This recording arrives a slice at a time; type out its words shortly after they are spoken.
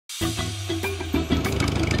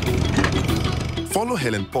Follow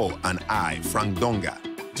Helen Paul and I, Frank Donga.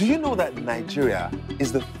 Do you know that Nigeria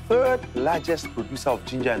is the third largest producer of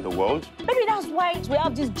ginger in the world? Maybe that's why we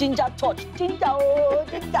have this ginger touch. Ginger, oh,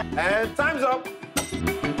 ginger. And time's up.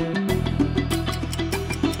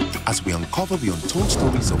 As we uncover the untold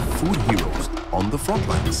stories of food heroes on the front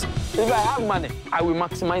lines. If I have money, I will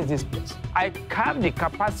maximize this place. I have the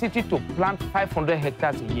capacity to plant 500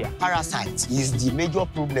 hectares a year. Parasites is the major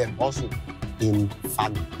problem also in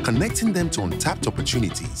farming. Connecting them to untapped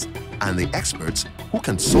opportunities and the experts who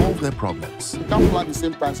can solve their problems. You can't plant the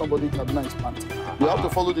same time somebody in Kaduna is planting. You have to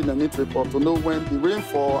follow the NEMIT report to know when the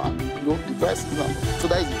rainfall and the dry season. So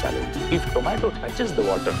that is the challenge. If tomato touches the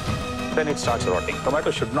water, then it starts rotting.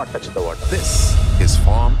 Tomato should not touch the water. This is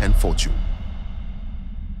Farm and Fortune.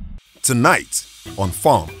 Tonight on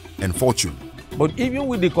Farm and Fortune. But even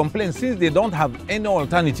with the complaints, since they don't have any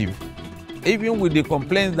alternative, even with the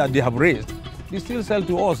complaints that they have raised, they still sell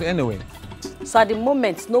to us anyway. So at the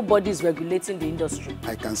moment, nobody is regulating the industry.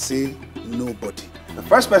 I can say nobody. The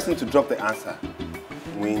first person to drop the answer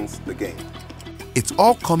wins the game. It's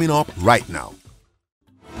all coming up right now.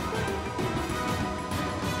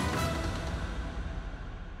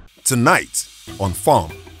 Tonight on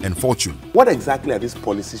Farm and Fortune. What exactly are these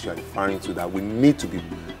policies you are referring to that we need to be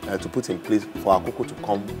to put in place for our cocoa to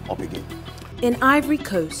come up again? In Ivory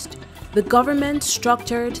Coast, the government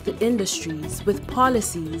structured the industries with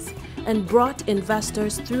policies and brought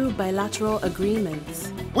investors through bilateral agreements.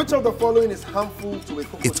 Which of the following is harmful to a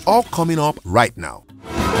cocoa? It's all coming up right now.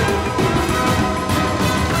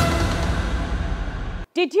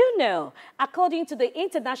 Did you know, according to the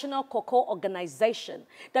International Cocoa Organization,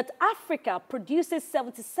 that Africa produces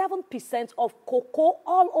 77% of cocoa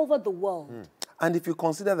all over the world? And if you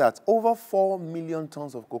consider that over 4 million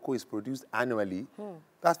tons of cocoa is produced annually,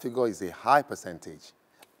 that figure is a high percentage.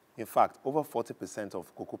 In fact, over 40%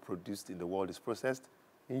 of cocoa produced in the world is processed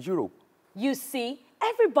in Europe. You see,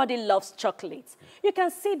 everybody loves chocolates. You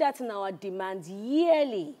can see that in our demand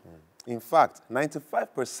yearly. In fact,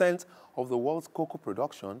 95% of the world's cocoa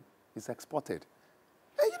production is exported.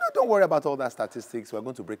 And don't worry about all that statistics. We're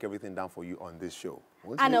going to break everything down for you on this show.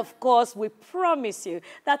 And of course, we promise you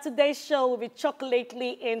that today's show will be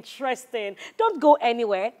chocolately interesting. Don't go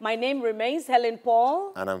anywhere. My name remains Helen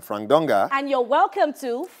Paul. And I'm Frank Donga. And you're welcome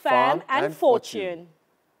to Farm and Fortune.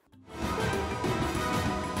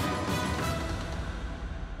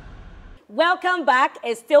 Welcome back.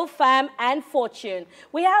 It's still Farm and Fortune.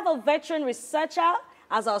 We have a veteran researcher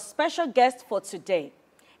as our special guest for today.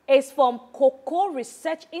 It's from Cocoa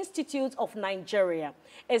Research Institute of Nigeria.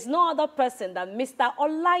 It's no other person than Mr.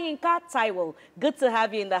 Olayinka Taiwo. Good to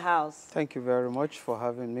have you in the house. Thank you very much for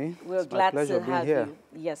having me. We're glad to have you.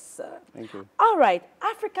 Yes, sir. Thank you. All right.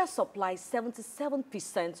 Africa supplies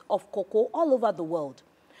 77% of cocoa all over the world.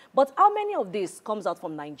 But how many of this comes out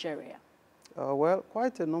from Nigeria? Well,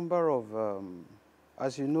 quite a number of,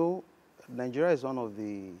 as you know, Nigeria is one of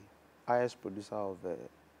the highest producer of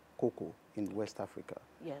cocoa in West Africa.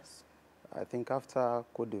 Yes. I think after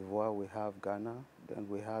Cote d'Ivoire, we have Ghana, then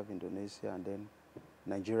we have Indonesia, and then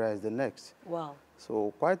Nigeria is the next. Wow.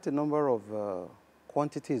 So quite a number of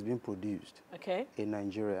quantity is being produced in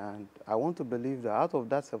Nigeria. And I want to believe that out of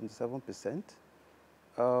that 77%,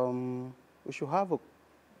 we should have a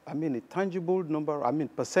tangible number,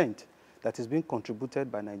 percent that is being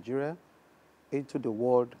contributed by Nigeria into the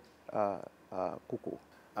world cocoa.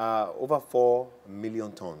 Over 4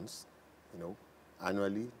 million tons,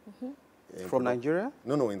 annually. From Nigeria?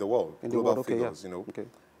 No, in the world. In the world, figures, Okay.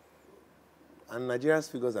 And Nigeria's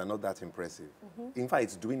figures are not that impressive. In fact,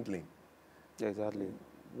 it's dwindling. Yeah, exactly.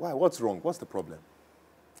 Why? What's wrong? What's the problem?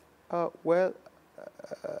 Well,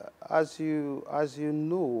 as you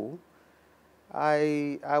know,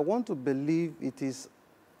 I want to believe it is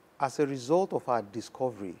as a result of our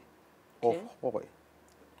discovery of oil.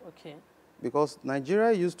 Okay. Because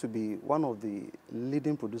Nigeria used to be one of the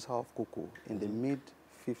leading producers of cocoa in the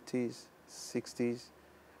mid-50s, 60s.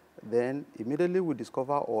 Then immediately we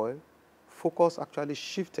discovered oil. Focus actually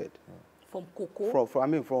shifted from cocoa.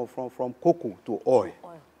 From cocoa to oil.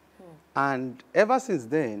 And ever since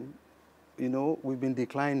then, we've been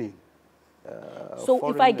declining. So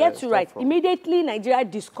if I get you right, immediately Nigeria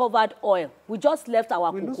discovered oil. We just left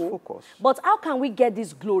our cocoa. We lose focus. But how can we get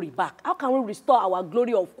this glory back? How can we restore our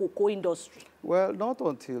glory of cocoa industry? Well, not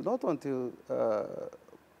until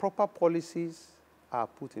proper policies are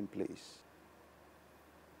put in place.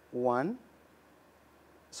 One,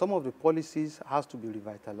 some of the policies has to be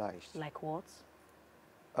revitalized. Like what?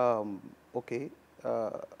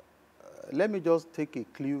 Let me just take a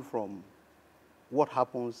clue from what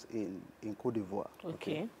happens in Cote d'Ivoire.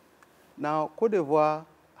 Okay. Now, Cote d'Ivoire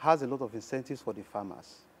has a lot of incentives for the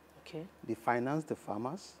farmers. Okay. They finance the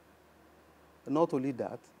farmers. Not only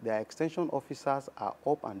that, their extension officers are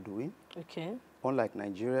up and doing. Okay. Unlike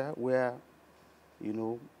Nigeria, where, you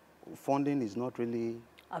know, funding is not really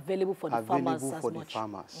available for the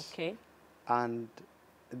farmers. Okay. And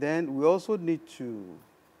then we also need to,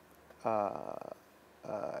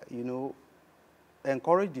 you know,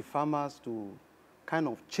 encourage the farmers to kind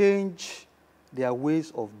of change their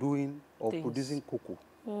ways of doing or producing cocoa.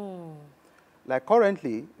 Like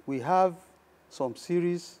currently, we have some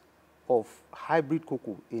series of hybrid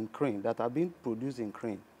cocoa in Crane that are being produced in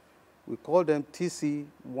Crane. We call them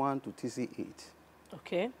TC1 to TC8.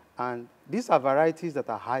 Okay. And these are varieties that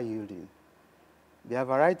are high yielding. They are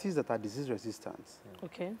varieties that are disease resistant.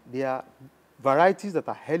 Okay. They are varieties that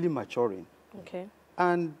are highly maturing. Okay.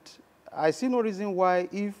 And I see no reason why,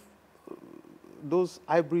 if those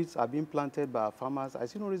hybrids are being planted by our farmers, I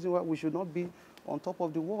see no reason why we should not be on top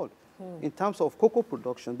of the world in terms of cocoa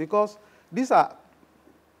production, because these are,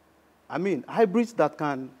 I mean, hybrids that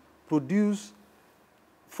can produce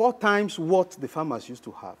 4 times what the farmers used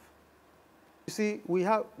to have. You see, we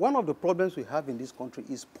have, one of the problems we have in this country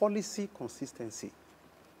is policy consistency.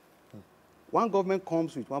 One government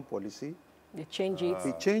comes with one policy. They change it.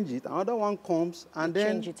 They change it. Another one comes and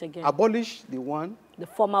then change it again. Abolish the one. The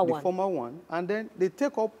former one. And then they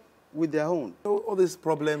take up with their own. So all these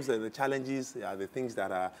problems and the challenges are the things that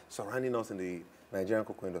are surrounding us in the Nigerian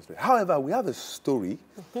cocoa industry. However, we have a story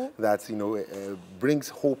that, you know, brings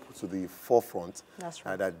hope to the forefront. That's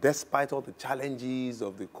right. That despite all the challenges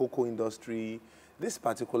of the cocoa industry, this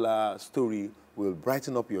particular story will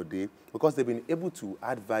brighten up your day because they've been able to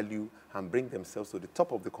add value and bring themselves to the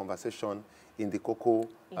top of the conversation in the cocoa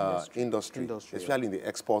industry, especially in the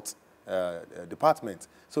export department.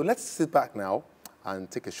 So let's sit back now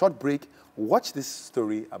and take a short break, watch this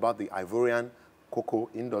story about the Ivorian cocoa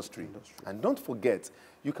industry. And don't forget,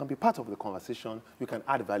 you can be part of the conversation, you can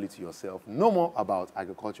add value to yourself, know more about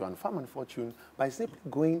agriculture and farm and fortune by simply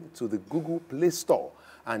going to the Google Play Store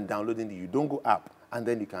and downloading the Udongo app, and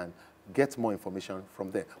then you can get more information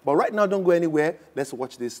from there. But right now, don't go anywhere. Let's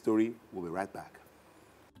watch this story. We'll be right back.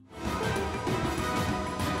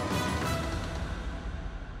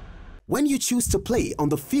 When you choose to play on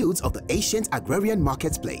the fields of the ancient agrarian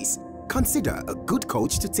marketplace, consider a good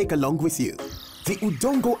coach to take along with you. The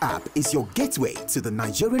Udongo app is your gateway to the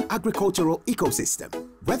Nigerian agricultural ecosystem.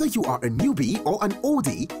 Whether you are a newbie or an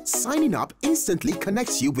oldie, signing up instantly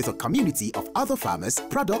connects you with a community of other farmers,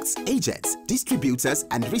 products, agents, distributors,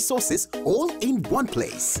 and resources all in one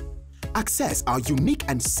place. Access our unique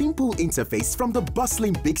and simple interface from the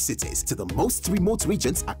bustling big cities to the most remote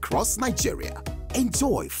regions across Nigeria.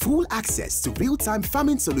 Enjoy full access to real-time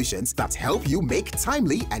farming solutions that help you make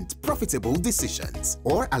timely and profitable decisions.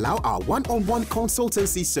 Or allow our one-on-one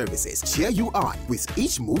consultancy services cheer you on with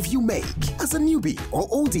each move you make. As a newbie or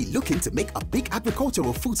oldie looking to make a big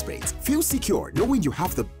agricultural footprint, feel secure knowing you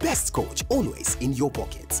have the best coach always in your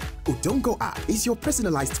pocket. Udongo app is your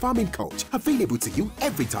personalized farming coach, available to you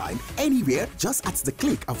every time, anywhere, just at the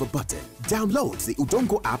click of a button. Download the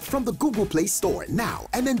Udongo app from the Google Play Store now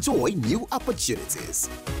and enjoy new opportunities.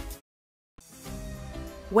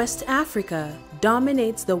 West Africa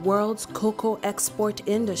dominates the world's cocoa export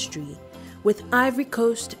industry, with Ivory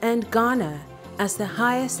Coast and Ghana as the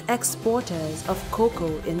highest exporters of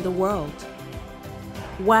cocoa in the world.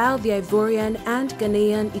 While the Ivorian and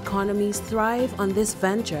Ghanaian economies thrive on this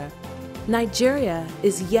venture, Nigeria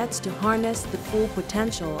is yet to harness the full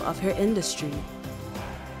potential of her industry.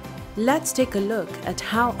 Let's take a look at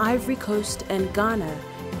how Ivory Coast and Ghana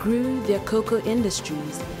grew their cocoa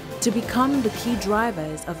industries to become the key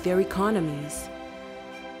drivers of their economies.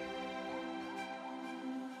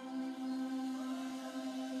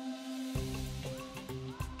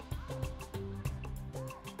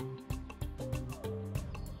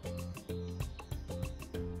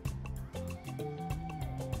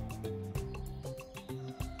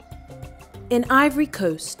 In Ivory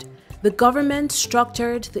Coast, the government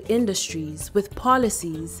structured the industries with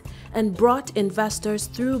policies and brought investors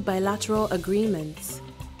through bilateral agreements.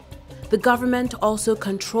 The government also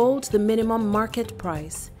controlled the minimum market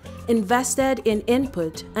price, invested in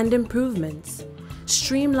input and improvements,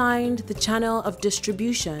 streamlined the channel of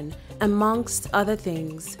distribution, amongst other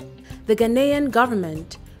things. The Ghanaian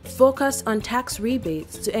government focused on tax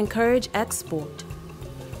rebates to encourage export.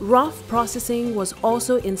 Rough processing was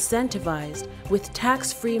also incentivized with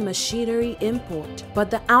tax-free machinery import, but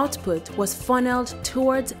the output was funneled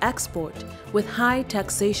towards export with high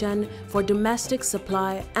taxation for domestic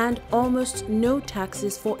supply and almost no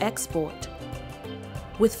taxes for export.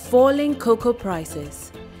 With falling cocoa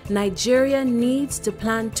prices, Nigeria needs to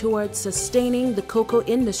plan towards sustaining the cocoa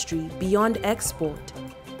industry beyond export.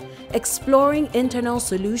 Exploring internal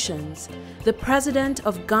solutions, the president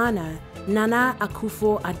of Ghana, Nana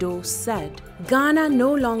Akufo-Addo, said, Ghana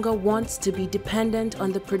no longer wants to be dependent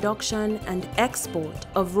on the production and export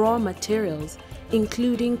of raw materials,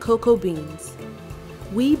 including cocoa beans.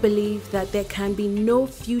 We believe that there can be no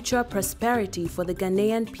future prosperity for the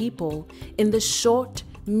Ghanaian people in the short,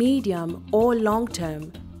 medium, or long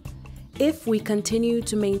term if we continue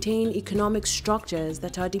to maintain economic structures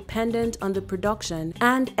that are dependent on the production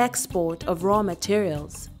and export of raw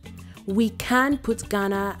materials. We can put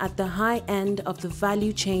Ghana at the high end of the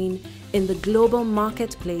value chain in the global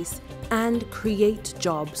marketplace and create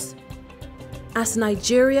jobs. As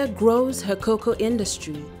Nigeria grows her cocoa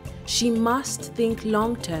industry, she must think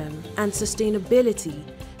long-term and sustainability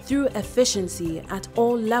through efficiency at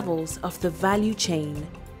all levels of the value chain.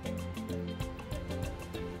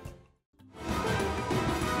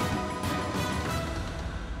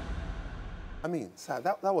 I mean, sir,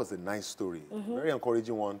 that was a nice story. Very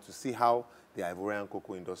encouraging one to see how the Ivorian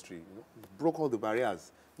cocoa industry broke all the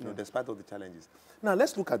barriers, despite all the challenges. Now,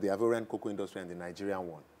 let's look at the Ivorian cocoa industry and the Nigerian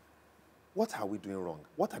one. What are we doing wrong?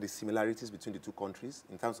 What are the similarities between the two countries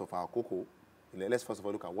in terms of our cocoa? Let's first of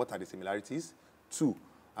all look at what are the similarities, two,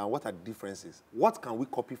 and what are the differences. What can we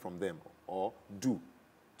copy from them or do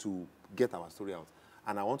to get our story out?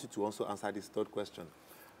 And I want you to also answer this third question.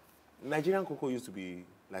 Nigerian cocoa used to be,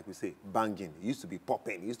 like we say, banging. It used to be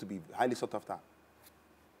popping. It used to be highly sought after.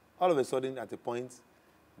 All of a sudden, at a point,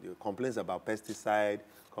 the complaints about pesticide,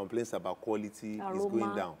 complaints about quality is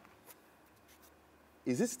going down.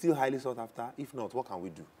 Is it still highly sought after? If not, what can we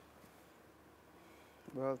do?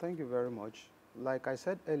 Well, thank you very much. Like I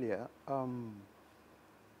said earlier, the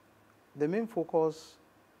main focus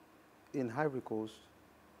in Ivory Coast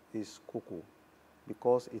is cocoa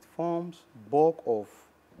because it forms bulk of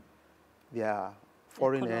their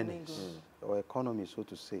foreign earnings or economy, so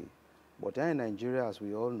to say. But then in Nigeria, as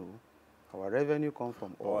we all know, our revenue comes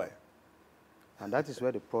from oil. And that is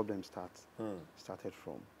where the problem started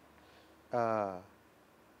from.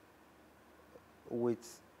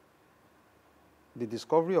 With the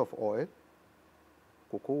discovery of oil,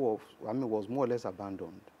 cocoa was more or less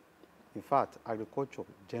abandoned. In fact, agriculture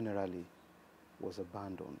generally was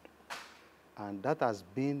abandoned. And that has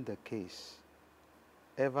been the case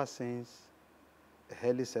ever since the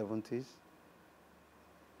early 70s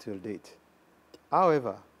till date.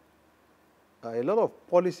 However, a lot of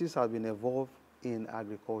policies have been evolved in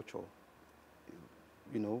agriculture,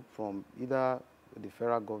 from either the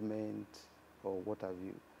federal government or what have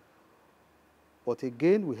you. But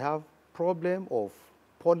again, we have problem of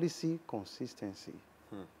policy consistency.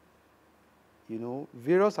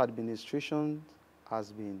 Various administrations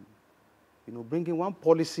has been, bringing one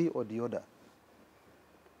policy or the other,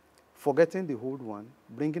 forgetting the old one,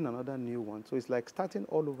 bringing another new one. So it's like starting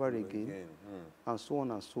all over again, and so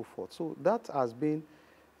on and so forth. So that has been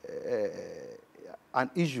an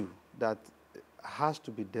issue that has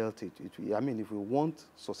to be dealt with. If we want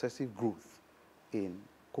successive growth in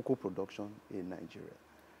cocoa production in Nigeria.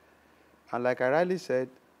 And like I rightly said,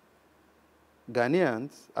 Ghana,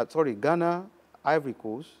 Ivory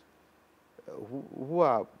Coast, who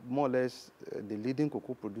are more or less the leading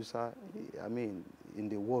cocoa producer, in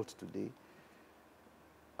the world today,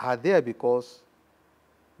 are there because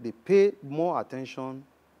they pay more attention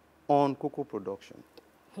on cocoa production.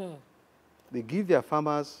 They give their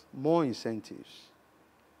farmers more incentives.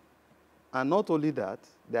 And not only that,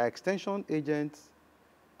 their extension agents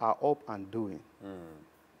are up and doing.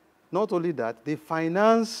 Not only that, they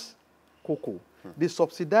finance cocoa. They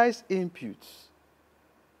subsidize inputs.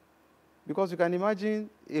 Because you can imagine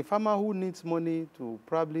a farmer who needs money to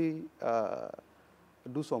probably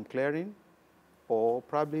do some clearing or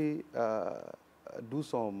probably do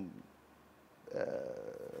some,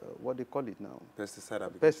 what do you call it now?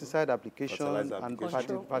 Pesticide application and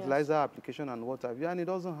fertilizer application and what have you, and he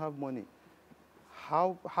doesn't have money.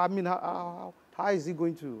 How is he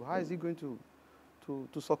going to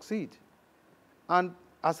succeed? And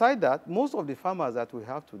aside that, most of the farmers that we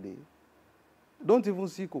have today don't even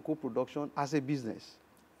see cocoa production as a business.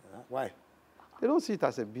 Why? They don't see it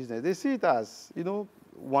as a business. They see it as,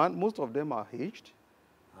 most of them are aged.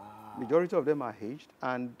 Majority of them are aged.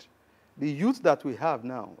 And the youth that we have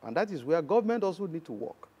now, and that is where government also need to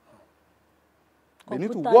work. They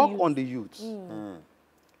need to work on the youths.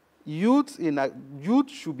 Youth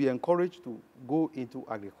should be encouraged to go into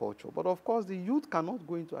agriculture. But of course, the youth cannot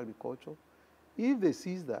go into agriculture if they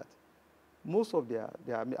see that most of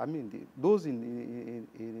those in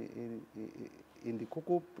the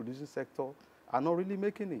cocoa producing sector are not really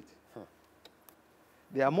making it.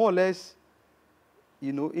 They are more or less,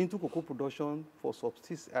 you know, into cocoa production for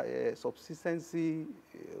subsistency,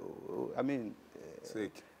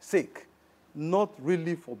 sake, not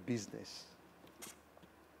really for business.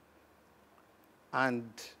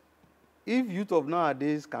 And if youth of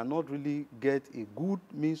nowadays cannot really get a good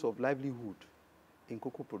means of livelihood in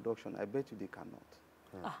cocoa production, I bet you they cannot.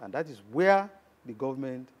 And that is where the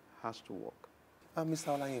government has to work.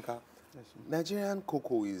 Mr. Olayinka, Nigerian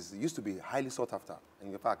cocoa used to be highly sought after.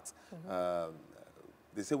 In fact,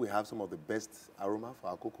 they say we have some of the best aroma for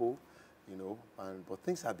our cocoa, you know, but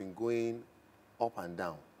things have been going up and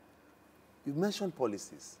down. You mentioned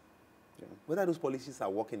policies. Yeah. Whether those policies are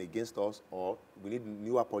working against us or we need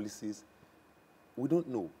newer policies, we don't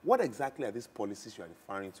know. What exactly are these policies you are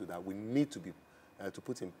referring to that we need to be to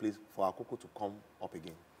put in place for our cocoa to come up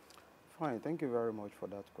again? Fine, thank you very much for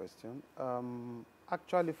that question.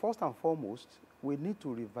 Actually, first and foremost, we need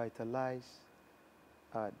to revitalize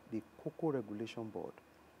the Cocoa Regulation Board.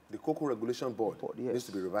 The Cocoa Regulation Board yes. needs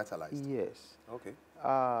to be revitalized? Yes. Okay.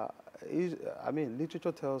 I mean,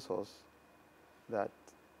 literature tells us that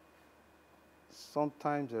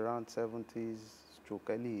sometimes around 70s, stroke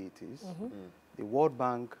early 80s, the World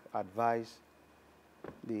Bank advised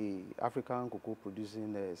the African cocoa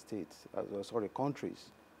producing states, countries,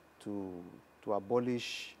 to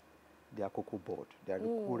abolish their cocoa board, their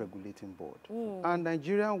cocoa regulating board. And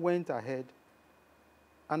Nigeria went ahead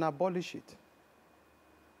and abolished it.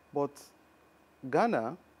 But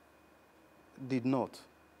Ghana did not.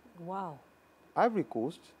 Wow. Ivory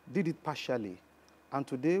Coast did it partially. And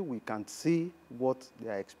today we can see what they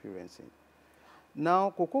are experiencing.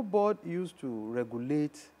 Now, Cocoa Board used to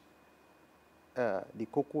regulate the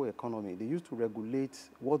cocoa economy. They used to regulate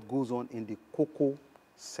what goes on in the cocoa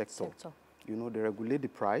sector. You know, they regulate the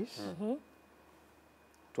price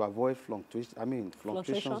to avoid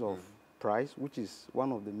fluctuations of price, which is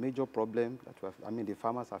one of the major problems that the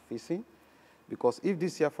farmers are facing. Because if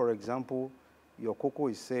this year, for example, your cocoa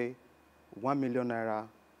is, say, 1 million naira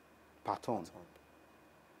per ton,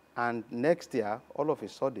 and next year, all of a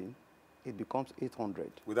sudden, it becomes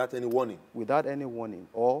 800. Without any warning? Without any warning,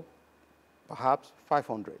 or perhaps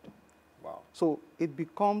 500. Wow. So it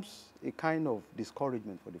becomes a kind of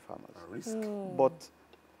discouragement for the farmers. A risk. But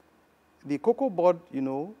the Cocoa Board, you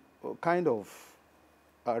know, kind of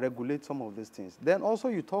regulate some of these things. Then also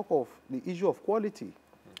you talk of the issue of quality.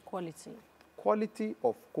 Quality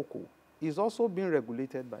of cocoa is also being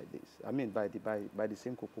regulated by this. By the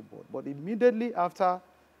same Cocoa Board. But immediately after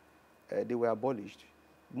they were abolished,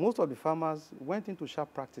 most of the farmers went into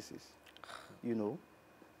sharp practices. You know,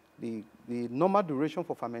 the normal duration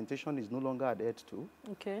for fermentation is no longer adhered to.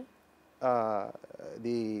 Okay.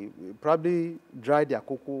 They probably dry their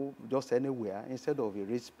cocoa just anywhere instead of a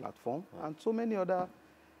raised platform, and so many other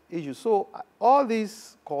issues. So all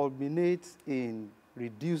this culminates in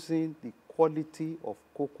reducing the quality of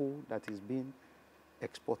cocoa that is being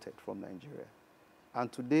exported from Nigeria.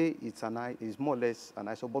 And today it's more or less an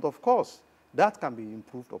ISO. But of course, that can be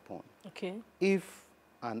improved upon. Okay. If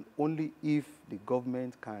and only if the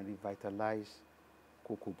government can revitalize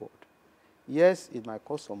Cocoa Board. Yes, it might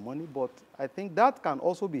cost some money, but I think that can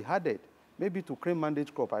also be added, maybe to cream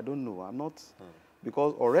mandate crop. I don't know. I'm not,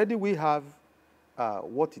 because already we have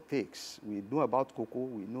what it takes. We know about cocoa.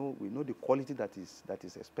 We know the quality that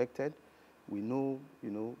is expected. We know,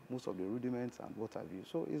 you know, most of the rudiments and what have you.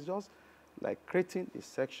 So it's just like creating a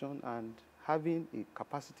section and having a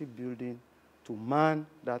capacity building to man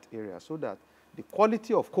that area so that the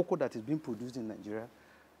quality of cocoa that is being produced in Nigeria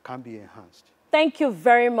can be enhanced. Thank you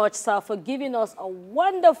very much, sir, for giving us a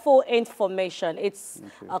wonderful information. It's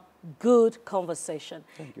a good conversation.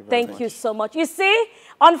 Thank you very much. Thank you so much. You see,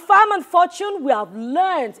 on Farm and Fortune, we have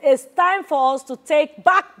learned it's time for us to take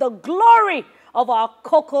back the glory of our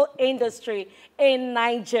cocoa industry in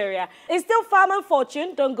Nigeria. It's still Farm and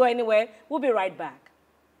Fortune. Don't go anywhere. We'll be right back.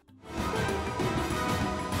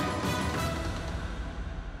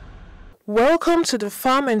 Welcome to the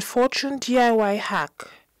Farm and Fortune DIY hack.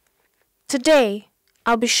 Today,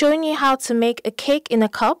 I'll be showing you how to make a cake in a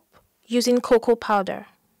cup using cocoa powder.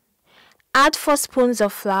 Add 4 spoons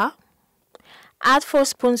of flour. Add 4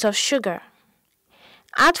 spoons of sugar.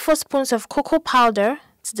 Add 4 spoons of cocoa powder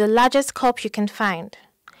to the largest cup you can find.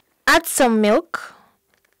 Add some milk.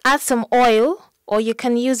 Add some oil, or you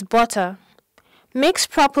can use butter. Mix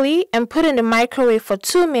properly and put in the microwave for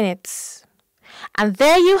 2 minutes. And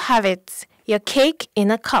there you have it, your cake in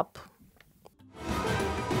a cup.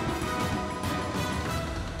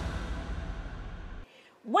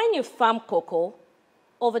 When you farm cocoa,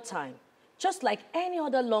 over time, just like any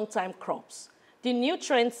other long-time crops, the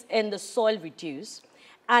nutrients in the soil reduce,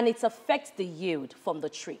 and it affects the yield from the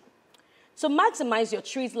tree. To maximize your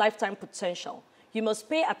tree's lifetime potential, you must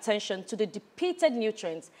pay attention to the depleted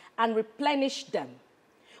nutrients and replenish them.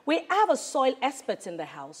 We have a soil expert in the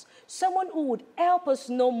house, someone who would help us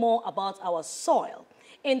know more about our soil,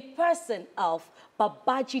 in person of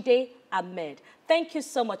Babajide Ahmed. Thank you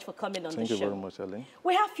so much for coming on the show. Thank you very much, Ellen.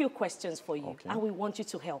 We have a few questions for you, and we want you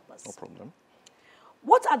to help us. No problem.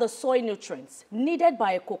 What are the soil nutrients needed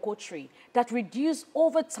by a cocoa tree that reduce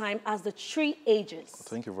over time as the tree ages?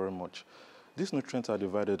 Thank you very much. These nutrients are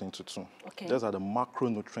divided into two. Okay. Those are the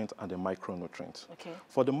macronutrients and the micronutrients. Okay.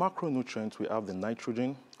 For the macronutrients, we have the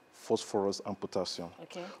nitrogen, phosphorus, and potassium.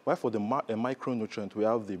 Okay. While for the micronutrient, we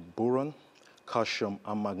have the boron, calcium,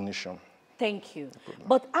 and magnesium. Thank you.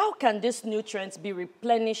 But how can these nutrients be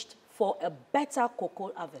replenished for a better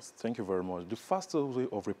cocoa harvest? Thank you very much. The fastest way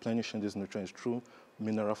of replenishing these nutrients is through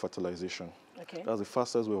mineral fertilization. Okay. That's the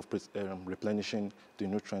fastest way of replenishing the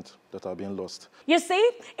nutrients that are being lost. You see,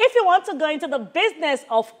 if you want to go into the business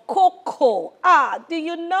of cocoa, do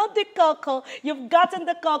you know the cocoa? You've gotten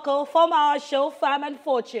the cocoa from our show, Farm and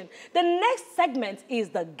Fortune. The next segment is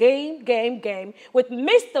the game with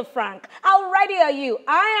Mr. Frank. How ready are you?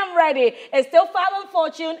 I am ready. It's still Farm and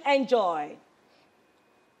Fortune. Enjoy.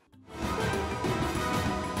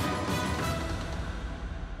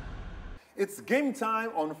 It's game time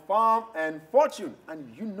on Farm and Fortune,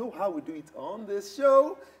 and you know how we do it on this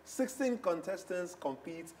show. 16 contestants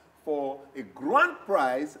compete for a grand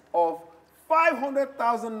prize of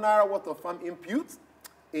 500,000 naira worth of farm inputs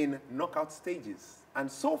in knockout stages.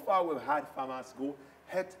 And so far, we've had farmers go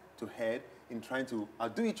head to head in trying to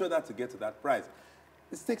outdo each other to get to that prize.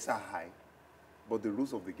 The stakes are high, but the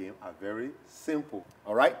rules of the game are very simple,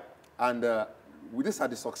 all right? And these are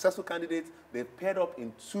the successful candidates. They've paired up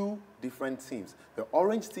in two different teams, the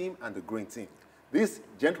orange team and the green team. This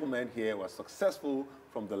gentleman here was successful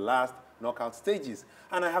from the last knockout stages.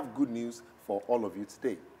 And I have good news for all of you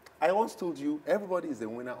today. I once told you everybody is a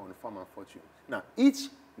winner on Farm and Fortune. Now, each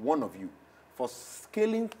one of you, for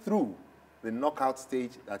scaling through the knockout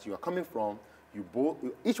stage that you are coming from,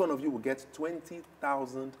 each one of you will get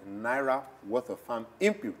 20,000 naira worth of farm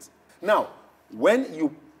inputs. Now, when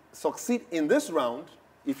you succeed in this round,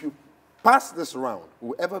 if you pass this round,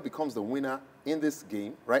 whoever becomes the winner in this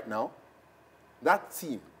game right now, that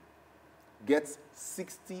team gets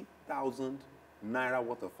 60,000 naira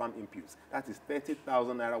worth of farm inputs. That is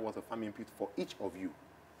 30,000 naira worth of farm inputs for each of you.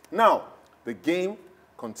 Now, the game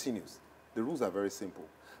continues. The rules are very simple.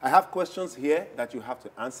 I have questions here that you have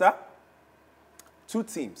to answer. Two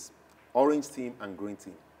teams, orange team and green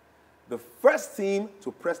team. The first team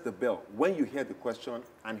to press the bell when you hear the question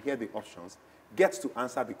and hear the options gets to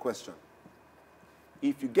answer the question.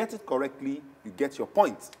 If you get it correctly, you get your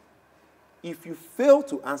point. If you fail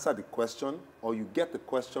to answer the question or you get the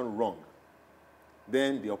question wrong,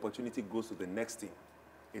 then the opportunity goes to the next team.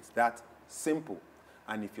 It's that simple.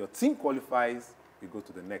 And if your team qualifies, you go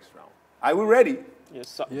to the next round. Are we ready? Yes,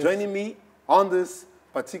 sir. Yes. Joining me on this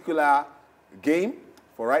particular game,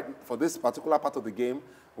 for this particular part of the game,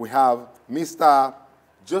 we have Mr.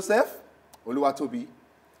 Joseph Oluwatobi.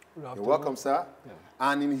 You're welcome, sir. Yeah.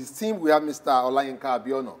 And in his team, we have Mr. Olayinka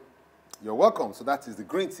Abiono. You're welcome. So that is the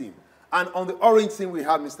green team. And on the orange team, we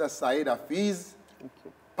have Mr. Said Afiz,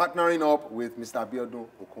 partnering up with Mr. Abiodun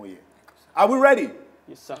Okonye. Are we ready?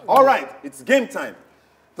 Yes, sir. All right, it's game time.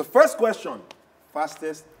 The first question,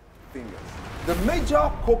 fastest fingers. The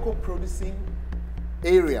major cocoa producing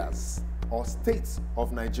areas or states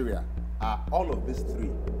of Nigeria are all of these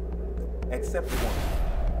three, except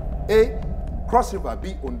one. A, Cross River.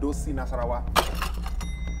 B, Ondo. C, Nasarawa.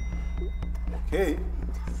 Okay.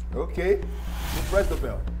 Okay. You press the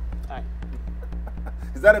bell. Aye.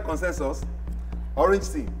 Is that a consensus? Orange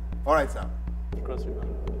team. All right, sir. Cross River.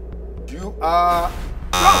 You are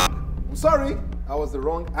wrong. I'm sorry. That was the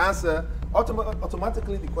wrong answer.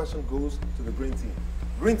 Automatically, the question goes to the green team.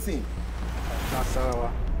 Green team.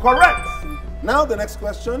 Nasarawa. Correct. Now the next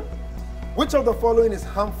question. Which of the following is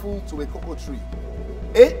harmful to a cocoa tree?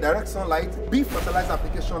 A, direct sunlight. B, fertilizer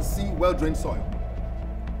application. C, well-drained soil.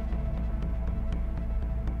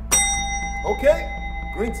 Okay.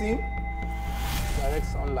 Green team. Direct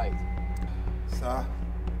sunlight. Sir.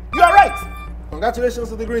 You are right. Congratulations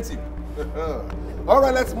to the green team. All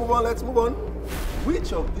right, let's move on. Let's move on.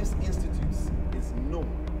 Which of these institutes is known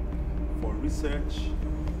for research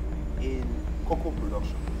in cocoa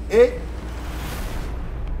production? A,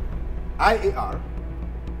 IAR,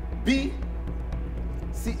 B,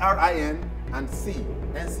 CRIN, and C,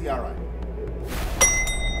 NCRI.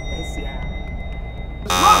 NCRI.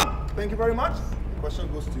 Wrong. Thank you very much. The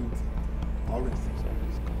question goes to Orange team.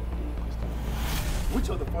 Which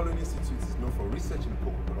of the following institutes is known for research in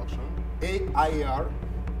cocoa production? A. IAR,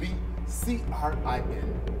 B.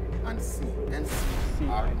 CRIN, and C.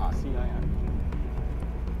 NCRI.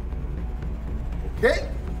 Okay?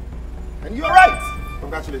 And you're right!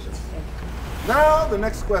 Congratulations. Now, the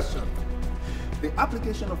next question. The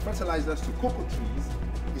application of fertilizers to cocoa trees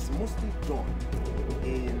is mostly done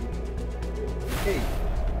in A.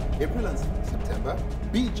 April and September,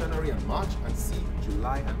 B. January and March, and C.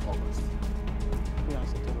 July and August. Yeah,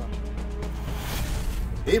 September.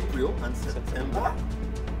 April and September.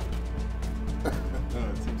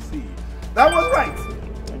 Team C. That was right.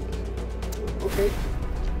 Okay.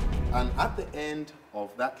 And at the end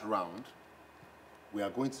of that round, we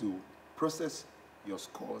are going to process your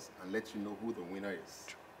scores and let you know who the winner is.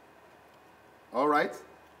 All right.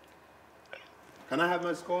 Can I have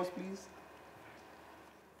my scores, please?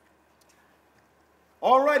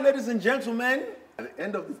 All right, ladies and gentlemen. At the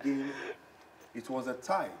end of the game, it was a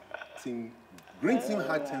tie. Green team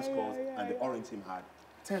had 10 scores and the orange team had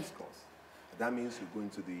 10 scores. That means you're going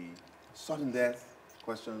to the sudden death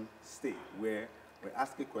question stage, where we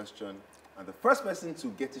ask a question and the first person to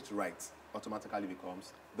get it right automatically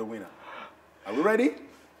becomes the winner. Are we ready?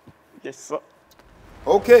 Yes, sir.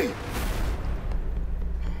 Okay.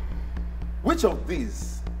 Which of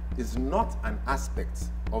these is not an aspect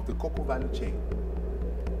of the cocoa value chain?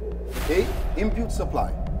 A. Input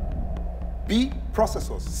supply. B.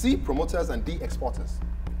 Processors. C. Promoters. And D. Exporters.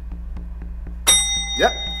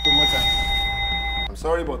 Yep, promoters. I'm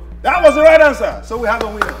sorry, but that was the right answer. So we have a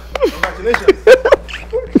winner. Congratulations.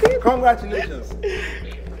 Congratulations.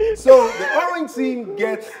 So the orange team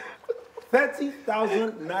gets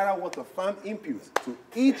 30,000 naira worth of farm inputs to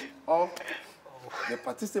each of the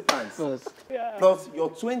participants, plus your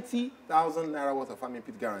 20,000 naira worth of farm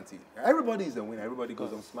input guarantee. Everybody is a winner. Everybody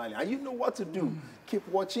goes on smiling. And you know what to do. Keep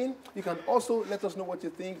watching. You can also let us know what you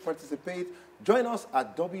think, participate. Join us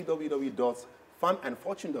at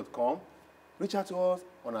www.farmandfortune.com. Reach out to us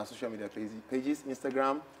on our social media pages,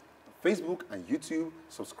 Instagram, Facebook, and YouTube.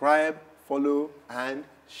 Subscribe, follow, and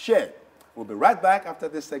share. We'll be right back after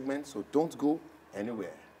this segment, so don't go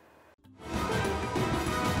anywhere.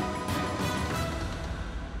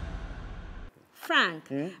 Frank,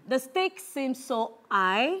 the stakes seem so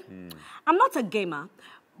high. I'm not a gamer,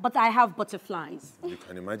 but I have butterflies. You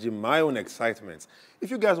can imagine my own excitement. If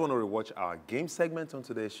you guys want to rewatch our game segment on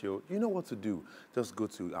today's show, you know what to do. Just go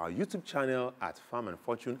to our YouTube channel at Farm and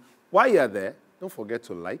Fortune. While you're there, don't forget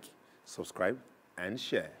to like, subscribe, and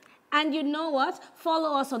share. And you know what?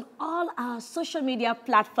 Follow us on all our social media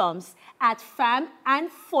platforms at Farm and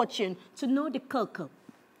Fortune to know the cocoa.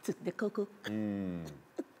 The cocoa.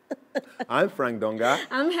 I'm Frank Donga.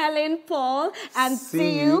 I'm Helen Paul. And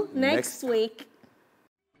see you next week.